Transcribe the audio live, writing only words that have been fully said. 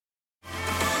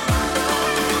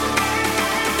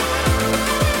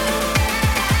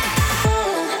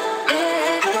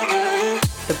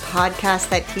podcast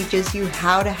that teaches you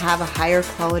how to have a higher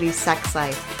quality sex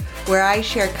life, where I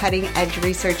share cutting edge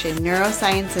research in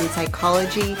neuroscience and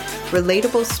psychology,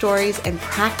 relatable stories, and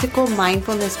practical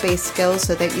mindfulness-based skills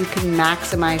so that you can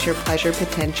maximize your pleasure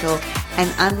potential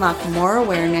and unlock more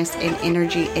awareness and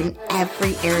energy in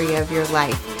every area of your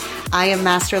life. I am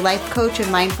Master Life Coach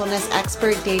and Mindfulness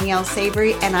Expert Danielle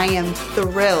Savory, and I am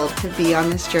thrilled to be on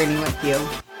this journey with you.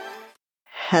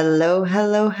 Hello,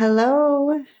 hello,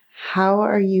 hello. How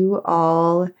are you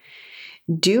all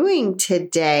doing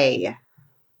today?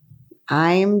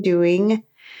 I'm doing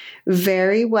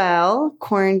very well.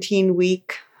 Quarantine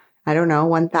week,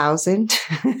 1,000.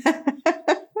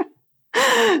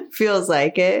 Feels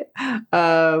like it.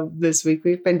 This week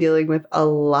we've been dealing with a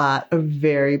lot of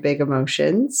very big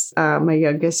emotions. My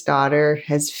youngest daughter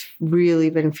has really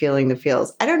been feeling the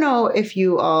feels. I don't know if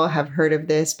you all have heard of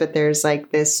this, but there's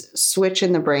like this switch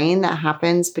in the brain that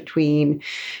happens between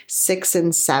 6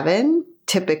 and 7.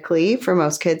 Typically, for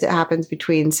most kids, it happens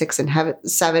between 6 and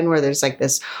 7, where there's like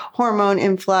this hormone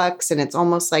influx, and it's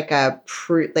almost like a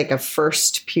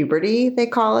first puberty, they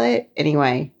call it.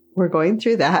 Anyway, we're going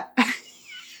through that.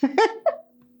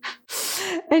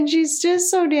 And she's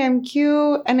just so damn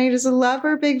cute. And I just love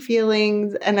her big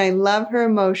feelings and I love her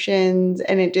emotions.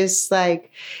 And it just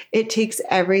it takes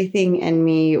everything in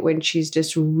me when she's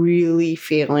just really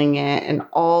feeling it, and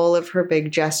all of her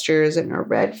big gestures and her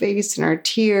red face and her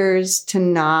tears to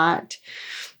not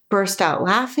burst out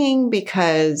laughing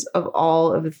because of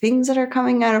all of the things that are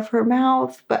coming out of her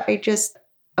mouth. But it's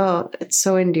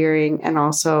so endearing. And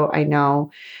also I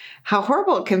know how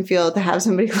horrible it can feel to have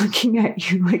somebody looking at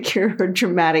you like you're a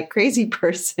dramatic, crazy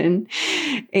person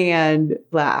and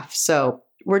laugh. So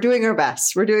we're doing our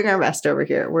best. We're doing our best over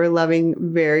here. We're loving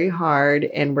very hard,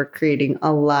 and we're creating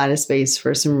a lot of space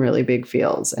for some really big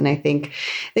feels. And I think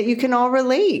that you can all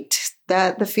relate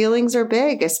that the feelings are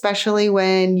big, especially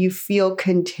when you feel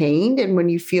contained and when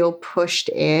you feel pushed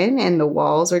in and the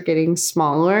walls are getting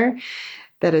smaller,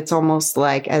 that it's almost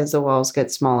like as the walls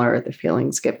get smaller, the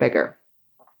feelings get bigger.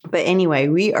 But anyway,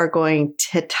 we are going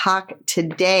to talk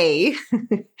today,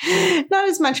 not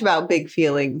as much about big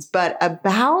feelings, but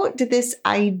about this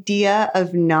idea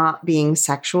of not being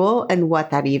sexual and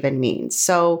what that even means.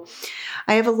 So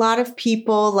I have a lot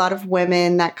of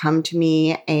women that come to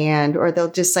me or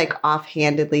they'll just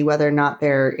offhandedly, whether or not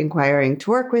they're inquiring to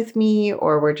work with me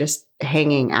or we're just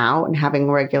hanging out and having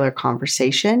a regular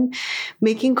conversation,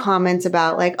 making comments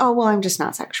about I'm just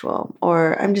not sexual,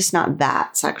 or I'm just not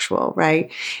that sexual,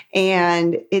 right?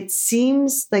 And it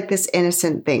seems like this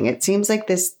innocent thing. It seems like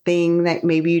this thing that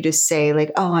maybe you just say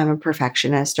I'm a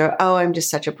perfectionist, or, I'm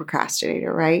just such a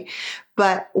procrastinator, right?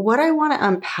 But what I want to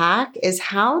unpack is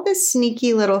how this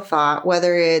sneaky little thought,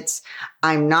 whether it's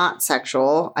I'm not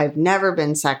sexual, I've never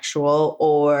been sexual,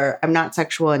 or I'm not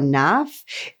sexual enough,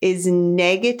 is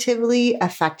negatively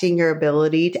affecting your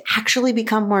ability to actually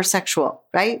become more sexual,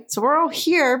 right? So we're all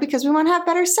here because we want to have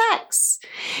better sex.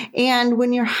 And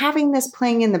when you're having this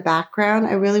playing in the background,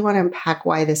 I really want to unpack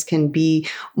why this can be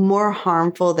more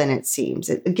harmful than it seems.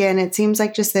 It seems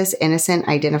like just this innocent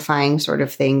identifying sort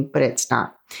of thing, but it's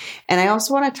not. And I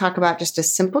also want to talk about just a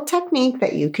simple technique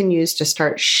that you can use to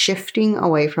start shifting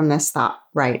away from this thought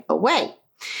right away.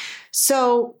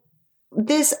 So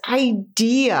this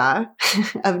idea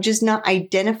of just not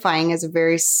identifying as a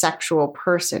very sexual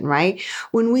person, right?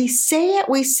 When we say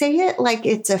it like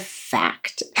it's a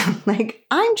fact,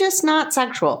 I'm just not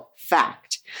sexual,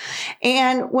 fact.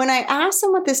 And when I ask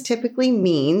them what this typically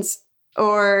means,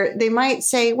 or they might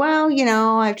say,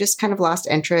 I've just kind of lost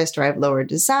interest, or I have lower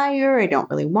desire, I don't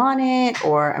really want it,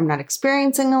 or I'm not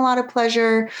experiencing a lot of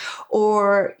pleasure,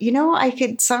 or, I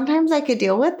could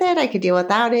deal with it, I could deal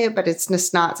without it, but it's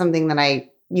just not something that I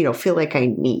feel like I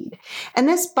need. And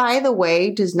this, by the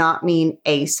way, does not mean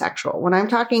asexual. When I'm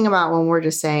talking about when we're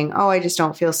just saying, I just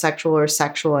don't feel sexual or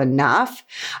sexual enough,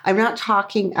 I'm not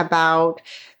talking about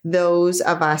those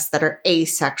of us that are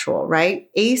asexual,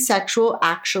 right? Asexual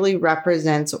actually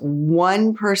represents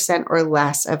 1% or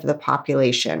less of the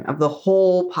population, of the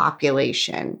whole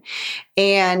population.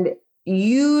 And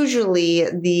usually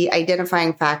the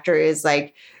identifying factor is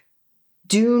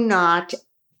do not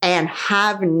and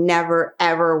have never,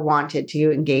 ever wanted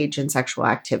to engage in sexual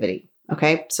activity.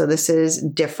 Okay. So this is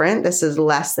different. This is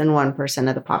less than 1%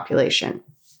 of the population.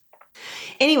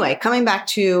 Anyway, coming back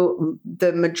to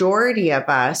the majority of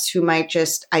us who might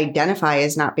just identify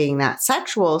as not being that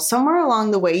sexual, somewhere along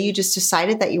the way, you just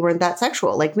decided that you weren't that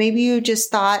sexual. Like maybe you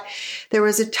just thought there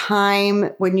was a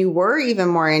time when you were even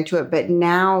more into it, but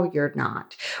now you're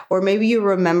not. Or maybe you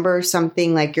remember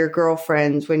something like your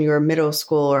girlfriends when you were middle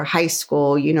school or high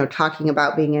school, talking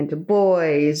about being into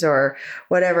boys or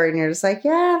whatever. And you're just like,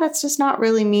 yeah, that's just not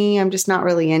really me. I'm just not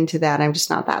really into that. I'm just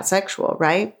not that sexual,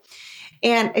 right?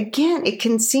 And again, it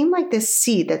can seem like this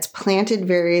seed that's planted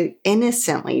very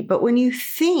innocently, but when you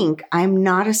think I'm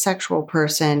not a sexual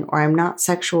person or I'm not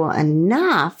sexual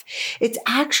enough, it's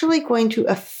actually going to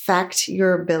affect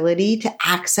your ability to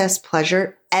access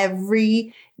pleasure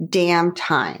every damn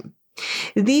time.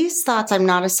 These thoughts, I'm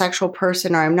not a sexual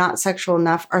person or I'm not sexual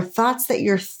enough, are thoughts that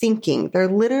you're thinking. They're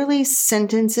literally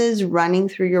sentences running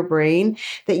through your brain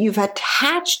that you've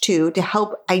attached to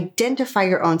help identify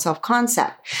your own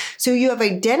self-concept. So you have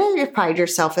identified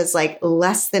yourself as like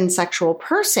less than sexual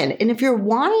person. And if you're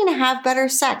wanting to have better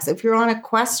sex, if you're on a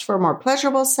quest for more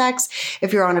pleasurable sex,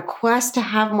 if you're on a quest to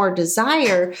have more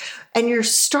desire, and you're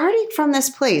starting from this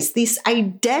place, this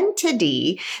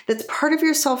identity that's part of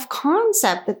your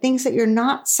self-concept that thinks that you're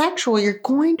not sexual, you're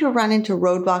going to run into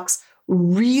roadblocks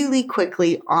really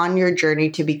quickly on your journey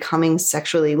to becoming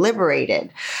sexually liberated,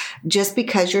 just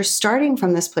because you're starting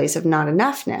from this place of not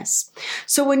enoughness.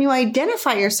 So when you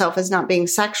identify yourself as not being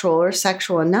sexual or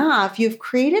sexual enough, you've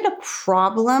created a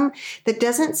problem that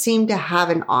doesn't seem to have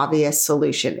an obvious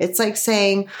solution. It's like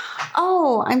saying,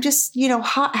 oh, I'm just,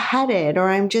 hot-headed, or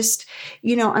I'm just,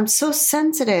 I'm so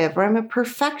sensitive, or I'm a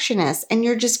perfectionist. And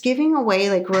you're just giving away,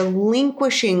 like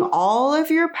relinquishing all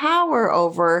of your power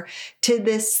over to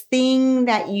this thing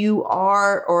that you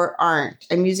are or aren't.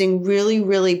 I'm using really,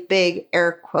 really big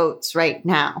air quotes right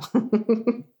now.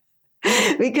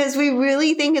 Because we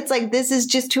really think it's like, this is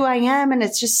just who I am and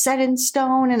it's just set in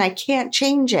stone and I can't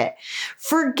change it.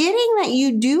 Forgetting that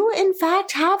you do, in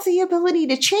fact, have the ability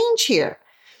to change here.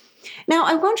 Now,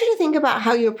 I want you to think about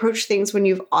how you approach things when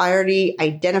you've already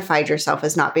identified yourself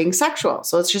as not being sexual.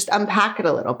 So let's just unpack it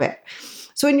a little bit.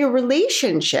 So in your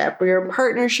relationship or your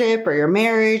partnership or your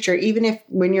marriage, or even if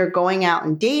when you're going out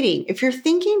and dating, if you're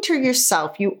thinking to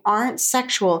yourself, you aren't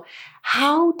sexual,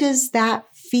 how does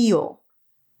that feel?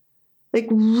 Like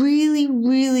really,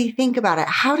 really think about it.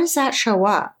 How does that show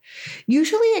up?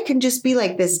 Usually it can just be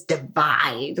like this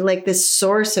divide, like this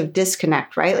source of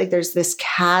disconnect, right? Like there's this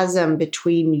chasm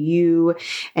between you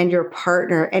and your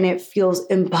partner, and it feels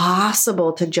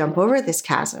impossible to jump over this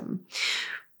chasm.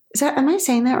 Am I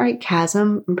saying that right?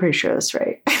 Chasm? I'm pretty sure that's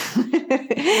right.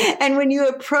 And when you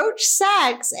approach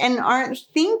sex and aren't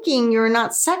thinking you're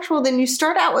not sexual, then you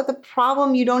start out with a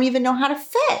problem you don't even know how to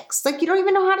fix. Like you don't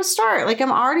even know how to start. Like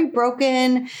I'm already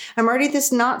broken. I'm already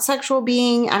this not sexual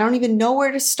being. I don't even know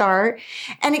where to start.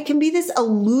 And it can be this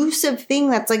elusive thing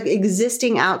that's like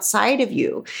existing outside of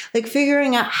you. Like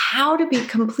figuring out how to be a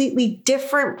completely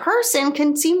different person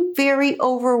can seem very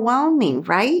overwhelming,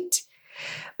 right?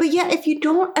 But yet, if you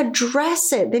don't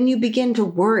address it, then you begin to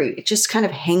worry. It just kind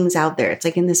of hangs out there. It's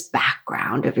like in this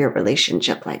background of your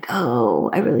relationship, like, oh,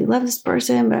 I really love this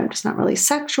person, but I'm just not really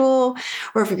sexual.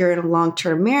 Or if you're in a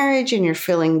long-term marriage and you're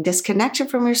feeling disconnected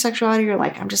from your sexuality, you're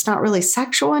like, I'm just not really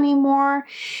sexual anymore.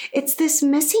 It's this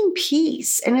missing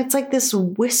piece. And it's like this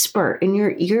whisper in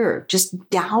your ear, just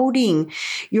doubting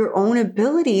your own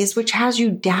abilities, which has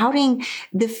you doubting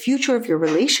the future of your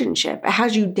relationship. It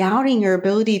has you doubting your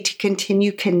ability to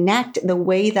continue connect the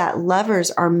way that lovers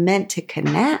are meant to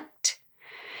connect.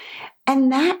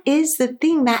 And that is the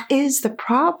thing, that is the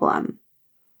problem.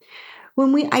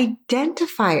 When we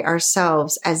identify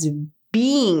ourselves as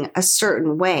being a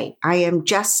certain way, I am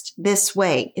just this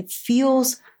way, it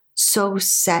feels so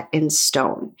set in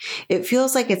stone. It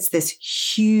feels like it's this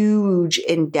huge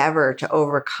endeavor to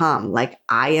overcome. Like,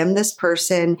 I am this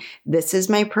person, this is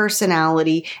my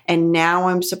personality, and now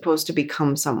I'm supposed to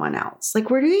become someone else. Like,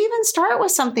 where do you even start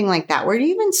with something like that? Where do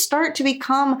you even start to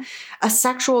become a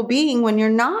sexual being when you're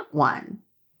not one?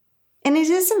 And it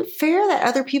isn't fair that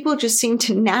other people just seem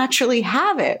to naturally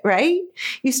have it, right?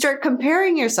 You start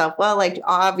comparing yourself. Well, like,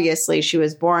 obviously she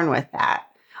was born with that.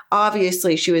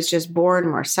 Obviously, she was just born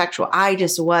more sexual. I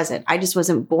just wasn't. I just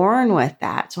wasn't born with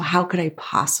that. So how could I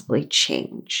possibly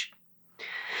change?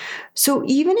 So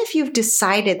even if you've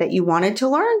decided that you wanted to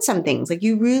learn some things, like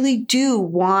you really do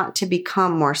want to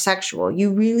become more sexual,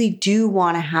 you really do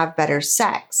want to have better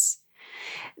sex,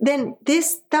 then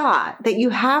this thought that you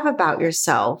have about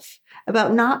yourself,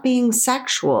 about not being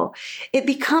sexual, it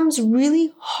becomes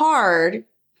really hard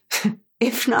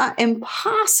if not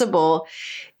impossible,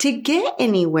 to get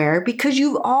anywhere because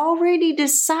you've already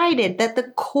decided that the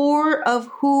core of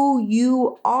who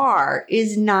you are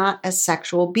is not a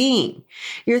sexual being.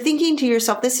 You're thinking to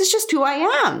yourself, this is just who I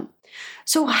am.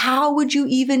 So how would you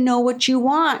even know what you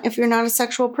want if you're not a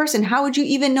sexual person? How would you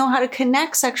even know how to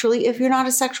connect sexually if you're not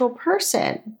a sexual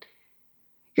person?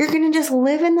 You're going to just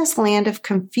live in this land of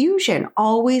confusion,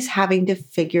 always having to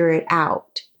figure it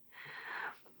out.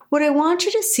 What I want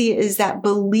you to see is that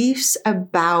beliefs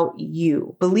about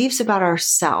you, beliefs about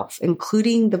ourselves,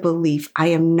 including the belief I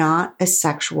am not a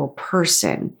sexual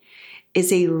person,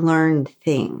 is a learned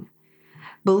thing.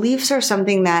 Beliefs are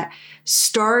something that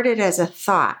started as a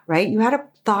thought, right? You had a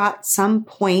thought some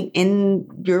point in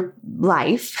your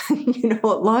life, a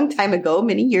long time ago,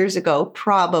 many years ago,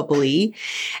 probably.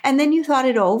 And then you thought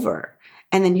it over,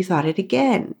 and then you thought it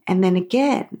again, and then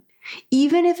again.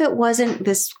 Even if it wasn't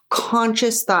this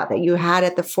conscious thought that you had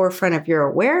at the forefront of your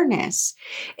awareness,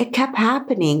 it kept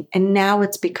happening, and now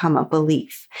it's become a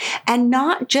belief. And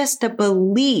not just a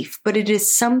belief, but it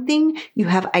is something you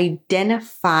have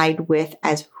identified with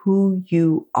as who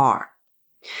you are.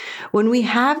 When we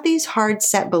have these hard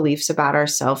set beliefs about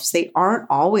ourselves, they aren't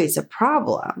always a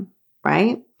problem,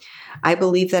 right? I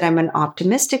believe that I'm an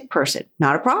optimistic person,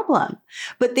 not a problem,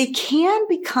 but they can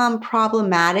become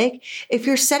problematic if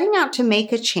you're setting out to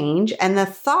make a change and the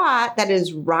thought that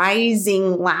is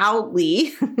rising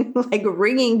loudly, like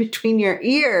ringing between your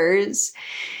ears,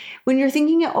 when you're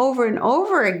thinking it over and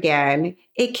over again,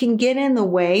 it can get in the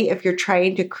way if you're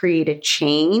trying to create a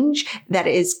change that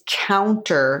is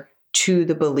counter to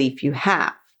the belief you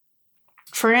have.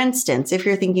 For instance, if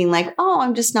you're thinking like, oh,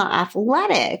 I'm just not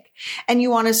athletic, and you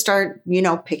want to start,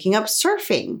 picking up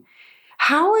surfing,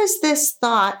 how is this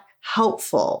thought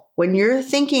helpful when you're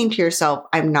thinking to yourself,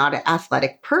 I'm not an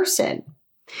athletic person?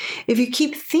 If you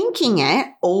keep thinking it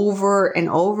over and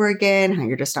over again, how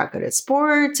you're just not good at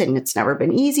sports and it's never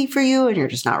been easy for you and you're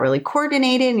just not really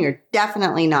coordinated and you're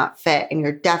definitely not fit and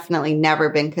you're definitely never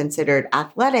been considered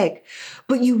athletic,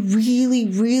 but you really,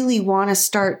 really want to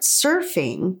start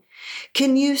surfing,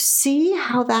 can you see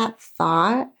how that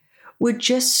thought would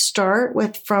just start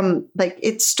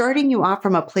it's starting you off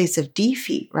from a place of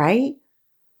defeat, right?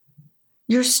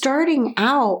 You're starting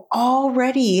out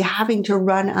already having to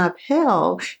run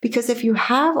uphill because if you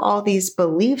have all these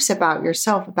beliefs about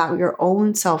yourself, about your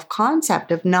own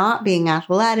self-concept of not being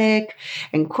athletic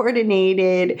and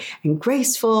coordinated and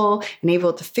graceful and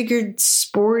able to figure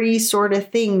sporty sort of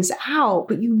things out,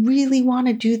 but you really want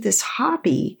to do this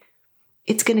hobby,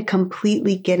 it's going to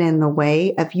completely get in the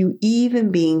way of you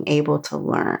even being able to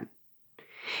learn.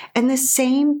 And the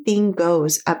same thing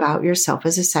goes about yourself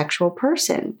as a sexual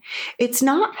person. It's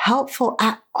not helpful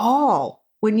at all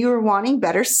when you're wanting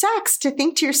better sex to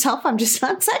think to yourself, I'm just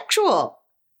not sexual.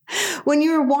 When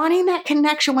you're wanting that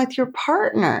connection with your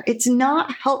partner, it's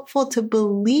not helpful to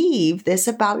believe this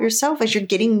about yourself as you're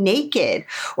getting naked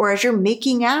or as you're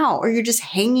making out or you're just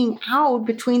hanging out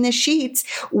between the sheets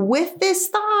with this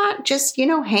thought, just,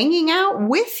 hanging out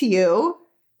with you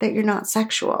that you're not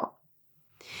sexual.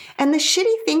 And the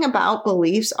shitty thing about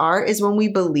beliefs is when we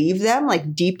believe them,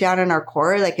 like deep down in our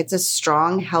core, like it's a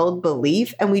strong held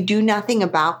belief and we do nothing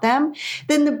about them,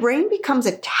 then the brain becomes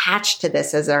attached to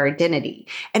this as our identity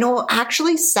and it will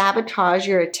actually sabotage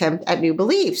your attempt at new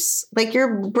beliefs. Like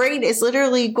your brain is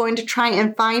literally going to try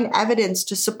and find evidence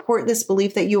to support this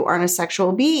belief that you aren't a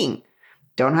sexual being.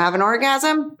 Don't have an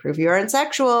orgasm? Prove you aren't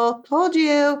sexual. Told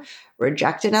you.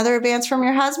 Reject another advance from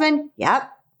your husband?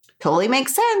 Yep. Totally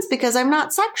makes sense because I'm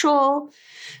not sexual.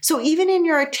 So even in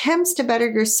your attempts to better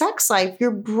your sex life,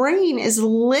 your brain is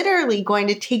literally going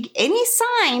to take any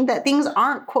sign that things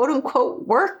aren't quote unquote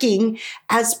working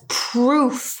as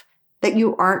proof that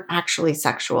you aren't actually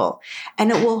sexual.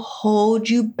 And it will hold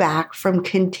you back from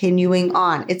continuing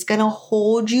on. It's going to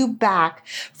hold you back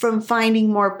from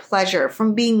finding more pleasure,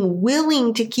 from being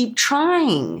willing to keep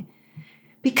trying.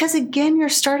 Because again, you're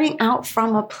starting out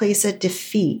from a place of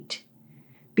defeat.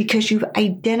 Because you've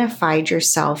identified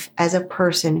yourself as a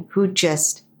person who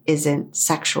just isn't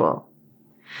sexual.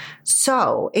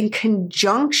 So, in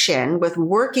conjunction with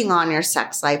working on your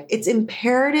sex life, it's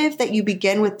imperative that you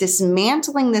begin with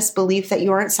dismantling this belief that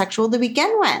you aren't sexual to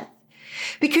begin with.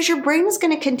 Because your brain is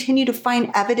going to continue to find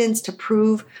evidence to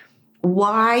prove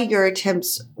why your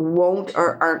attempts won't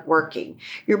or aren't working.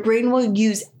 Your brain will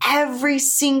use every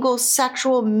single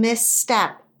sexual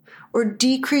misstep or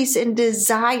decrease in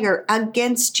desire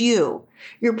against you.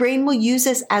 Your brain will use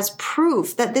this as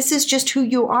proof that this is just who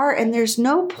you are and there's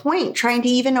no point trying to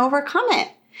even overcome it.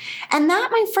 And that,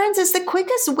 my friends, is the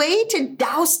quickest way to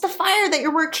douse the fire that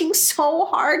you're working so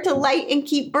hard to light and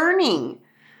keep burning.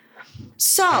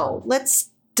 So let's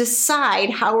decide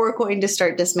how we're going to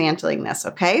start dismantling this,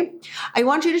 okay? I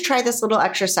want you to try this little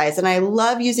exercise, and I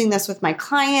love using this with my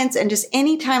clients and just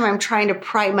anytime I'm trying to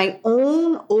pry my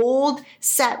own old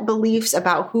set beliefs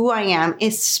about who I am,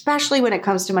 especially when it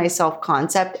comes to my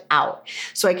self-concept out,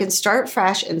 so I can start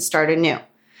fresh and start anew.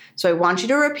 So I want you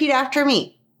to repeat after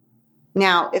me.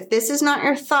 Now, if this is not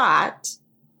your thought,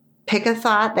 pick a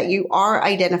thought that you are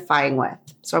identifying with.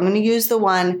 So I'm going to use the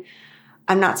one,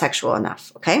 I'm not sexual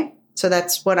enough, okay? So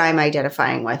that's what I'm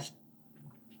identifying with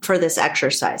for this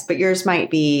exercise. But yours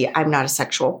might be, I'm not a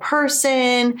sexual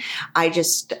person.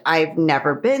 I've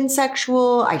never been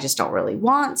sexual. I just don't really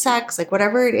want sex. Like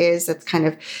whatever it is that's kind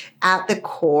of at the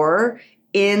core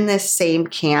in the same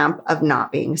camp of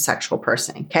not being a sexual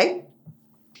person. Okay.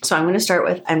 So I'm going to start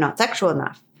with, I'm not sexual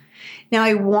enough. Now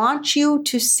I want you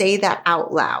to say that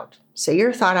out loud. Say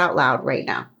your thought out loud right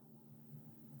now.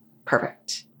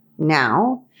 Perfect.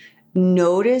 Now,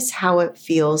 notice how it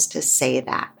feels to say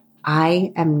that.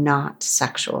 I am not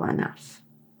sexual enough.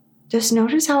 Just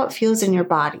notice how it feels in your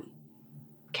body.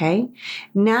 Okay?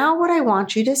 Now what I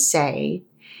want you to say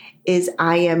is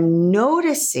I am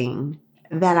noticing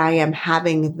that I am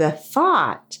having the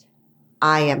thought,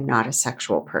 I am not a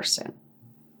sexual person.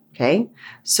 Okay?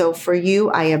 So for you,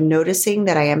 I am noticing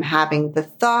that I am having the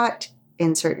thought,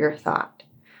 insert your thought.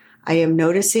 I am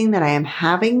noticing that I am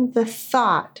having the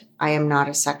thought, I am not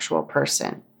a sexual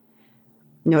person.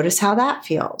 Notice how that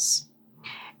feels.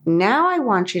 Now I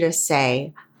want you to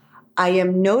say, I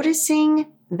am noticing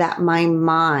that my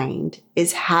mind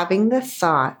is having the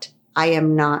thought, I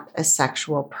am not a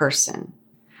sexual person.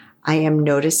 I am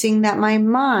noticing that my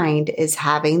mind is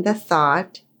having the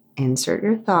thought, insert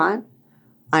your thought,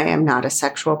 I am not a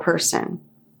sexual person.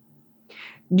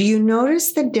 Do you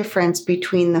notice the difference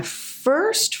between the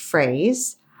first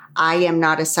phrase, I am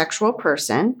not a sexual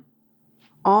person,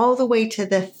 all the way to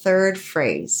the third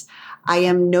phrase, I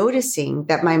am noticing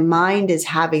that my mind is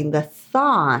having the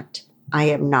thought, I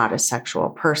am not a sexual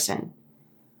person.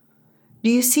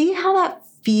 Do you see how that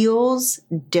feels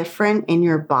different in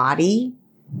your body?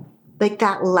 Like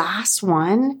that last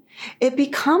one, it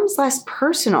becomes less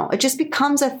personal. It just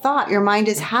becomes a thought your mind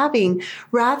is having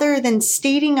rather than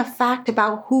stating a fact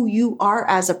about who you are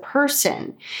as a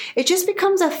person. It just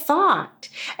becomes a thought.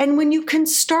 And when you can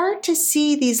start to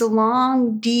see these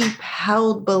long, deep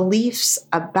held beliefs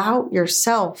about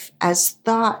yourself as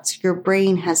thoughts your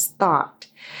brain has thought,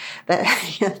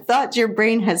 that thoughts your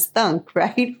brain has thunk,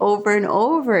 right? Over and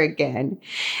over again.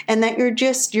 And that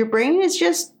your brain is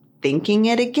just thinking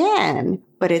it again,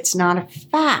 but it's not a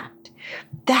fact.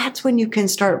 That's when you can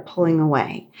start pulling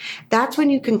away. That's when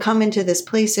you can come into this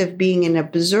place of being an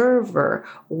observer,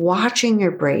 watching your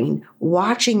brain,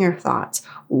 watching your thoughts,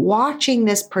 watching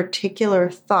this particular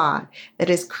thought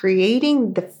that is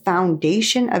creating the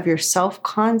foundation of your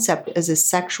self-concept as a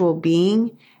sexual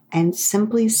being and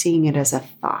simply seeing it as a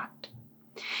thought.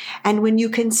 And when you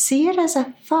can see it as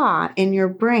a thought in your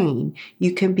brain,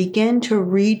 you can begin to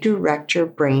redirect your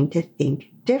brain to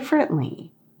think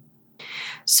differently.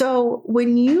 So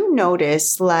when you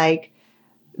notice like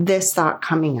this thought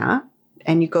coming up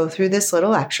and you go through this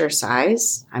little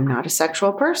exercise, I'm not a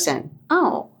sexual person.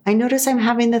 Oh, I notice I'm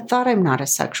having the thought I'm not a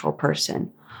sexual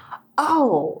person.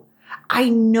 Oh, I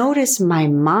notice my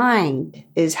mind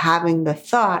is having the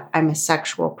thought I'm a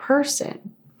sexual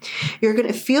person. You're going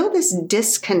to feel this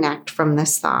disconnect from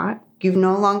this thought. You've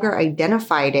no longer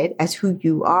identified it as who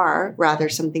you are, rather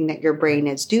something that your brain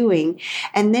is doing.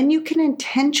 And then you can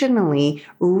intentionally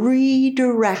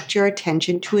redirect your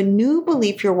attention to a new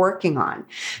belief you're working on.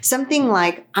 Something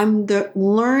like, I'm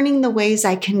learning the ways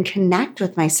I can connect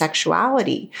with my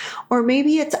sexuality. Or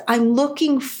maybe it's, I'm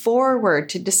looking forward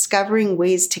to discovering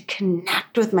ways to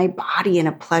connect with my body in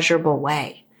a pleasurable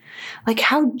way. Like,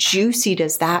 how juicy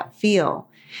does that feel?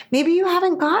 Maybe you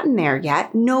haven't gotten there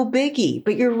yet, no biggie,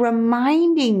 but you're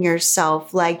reminding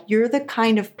yourself like you're the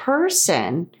kind of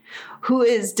person who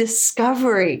is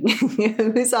discovering,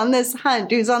 who's on this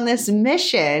hunt, who's on this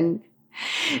mission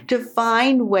to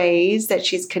find ways that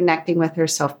she's connecting with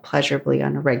herself pleasurably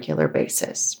on a regular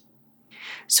basis.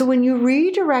 So when you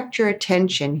redirect your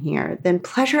attention here, then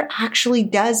pleasure actually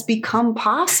does become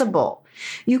possible.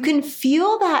 You can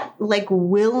feel that like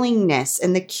willingness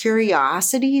and the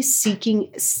curiosity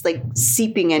seeping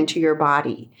into your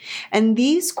body. And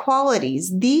these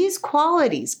qualities,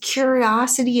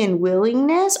 curiosity and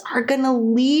willingness, are going to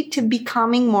lead to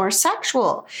becoming more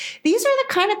sexual. These are the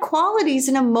kind of qualities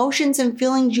and emotions and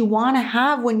feelings you want to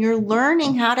have when you're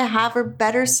learning how to have a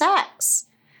better sex.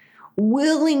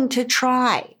 Willing to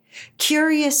try,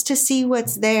 curious to see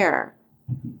what's there.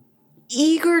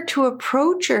 eager to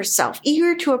approach yourself,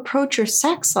 eager to approach your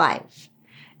sex life,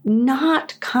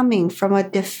 not coming from a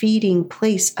defeating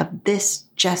place of this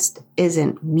just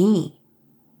isn't me.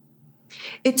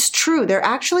 It's true. There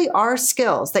actually are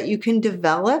skills that you can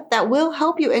develop that will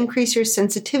help you increase your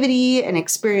sensitivity and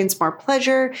experience more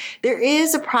pleasure. There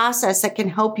is a process that can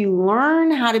help you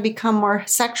learn how to become more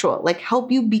sexual, like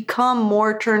help you become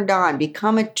more turned on,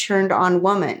 become a turned on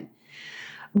woman.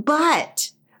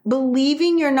 But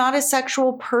believing you're not a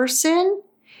sexual person,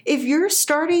 if you're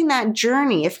starting that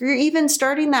journey, if you're even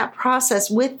starting that process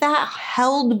with that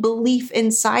held belief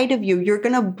inside of you, you're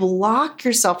going to block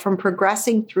yourself from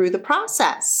progressing through the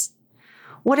process,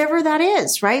 whatever that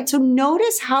is, right? So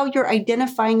notice how you're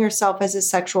identifying yourself as a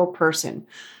sexual person.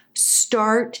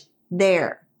 Start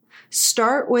there.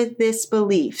 Start with this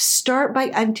belief. Start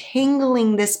by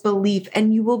untangling this belief,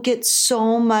 and you will get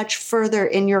so much further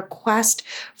in your quest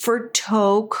for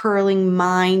toe-curling,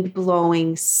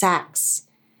 mind-blowing sex.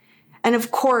 And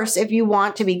of course, if you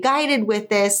want to be guided with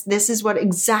this, this is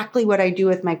exactly what I do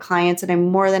with my clients. And I'm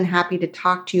more than happy to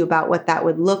talk to you about what that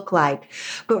would look like.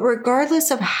 But regardless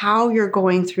of how you're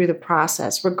going through the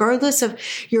process, regardless of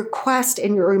your quest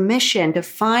and your mission to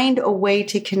find a way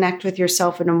to connect with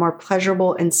yourself in a more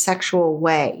pleasurable and sexual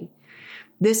way,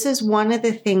 this is one of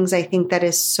the things I think that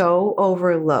is so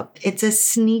overlooked. It's a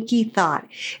sneaky thought.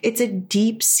 It's a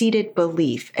deep-seated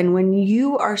belief. And when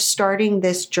you are starting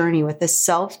this journey with a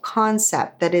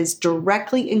self-concept that is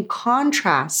directly in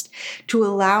contrast to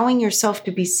allowing yourself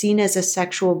to be seen as a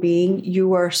sexual being,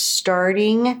 you are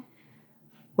starting,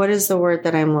 what is the word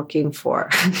that I'm looking for?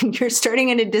 You're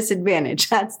starting at a disadvantage.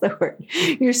 That's the word.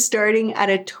 You're starting at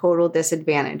a total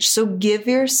disadvantage. So give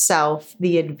yourself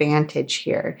the advantage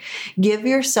here. Give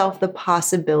yourself the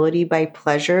possibility by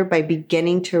pleasure, by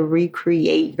beginning to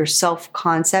recreate your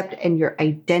self-concept and your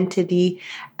identity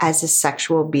as a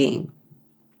sexual being.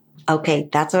 Okay,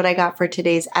 that's what I got for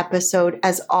today's episode.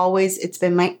 As always, it's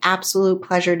been my absolute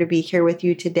pleasure to be here with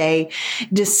you today,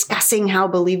 discussing how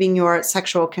believing you're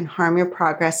sexual can harm your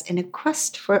progress in a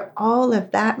quest for all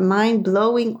of that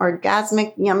mind-blowing,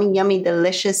 orgasmic, yummy, yummy,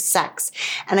 delicious sex.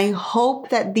 And I hope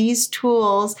that these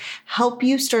tools help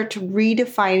you start to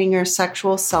redefining your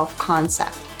sexual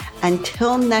self-concept.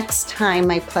 Until next time,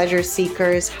 my pleasure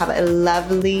seekers, have a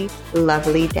lovely,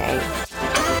 lovely day.